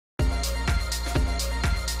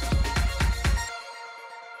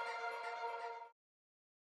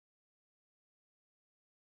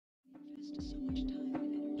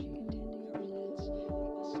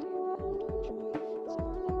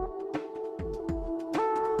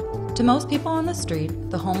To most people on the street,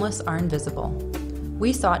 the homeless are invisible.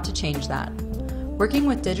 We sought to change that. Working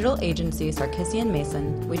with digital agency Sarkissian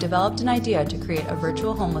Mason, we developed an idea to create a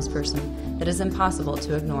virtual homeless person that is impossible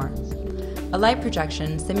to ignore. A light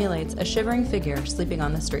projection simulates a shivering figure sleeping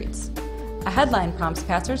on the streets. A headline prompts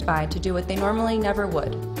passers-by to do what they normally never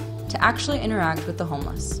would, to actually interact with the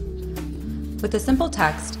homeless. With a simple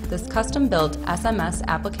text, this custom-built SMS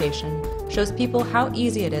application shows people how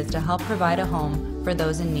easy it is to help provide a home for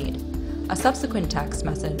those in need. A subsequent text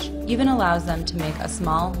message even allows them to make a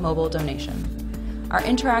small mobile donation. Our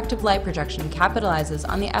interactive light projection capitalizes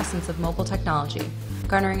on the essence of mobile technology,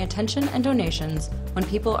 garnering attention and donations when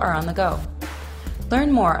people are on the go. Learn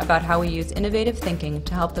more about how we use innovative thinking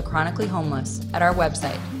to help the chronically homeless at our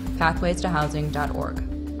website, pathwaystohousing.org.